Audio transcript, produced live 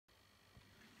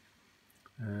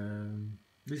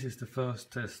This is the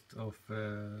first test of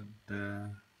the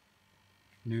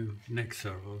new neck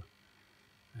servo.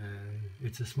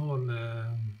 It's a small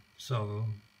servo,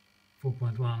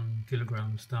 4.1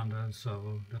 kilogram standard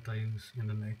servo that I use in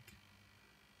the neck,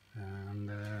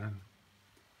 and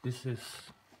this is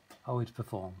how it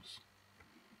performs.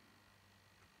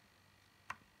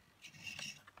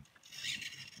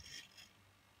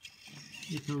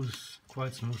 It moves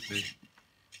quite smoothly.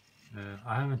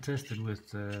 I haven't tested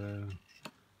with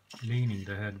leaning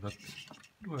the head, but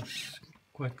it works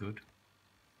quite good.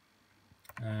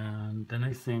 And the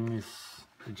next thing is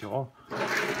the jaw.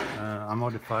 I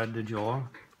modified the jaw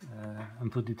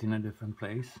and put it in a different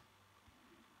place.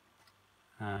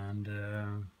 And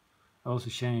I also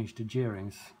changed the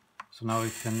gearings, so now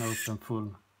it can open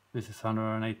full. This is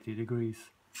 180 degrees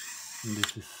and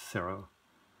this is 0.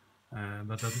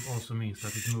 But that also means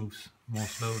that it moves more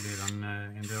slowly than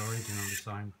in the original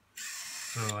design.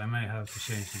 So I may have to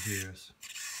change the gears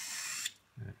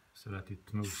so that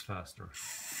it moves faster.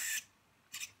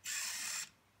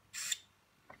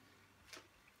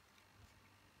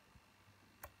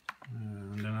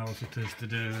 And then I also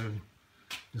tested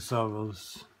the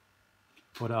servos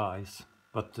for the eyes,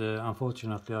 but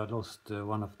unfortunately I lost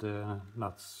one of the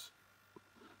nuts,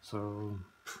 so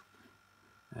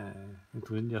it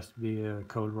will just be a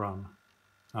cold run,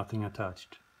 nothing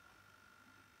attached.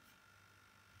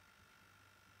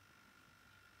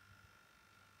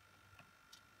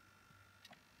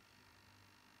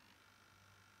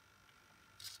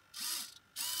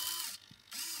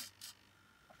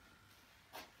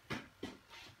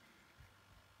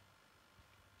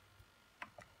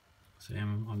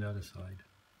 Same on the other side,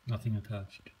 nothing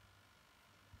attached.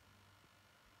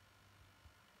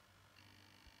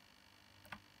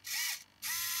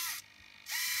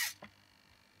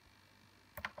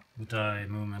 But eye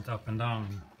movement up and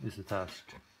down is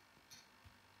attached.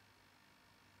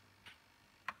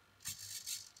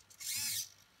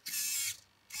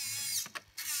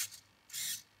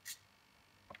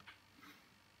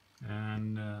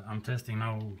 And I'm testing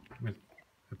now with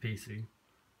a PC.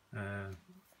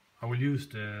 I will use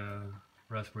the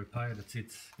Raspberry Pi that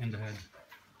sits in the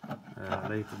head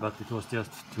later, but it was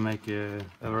just to make a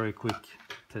very quick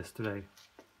test today.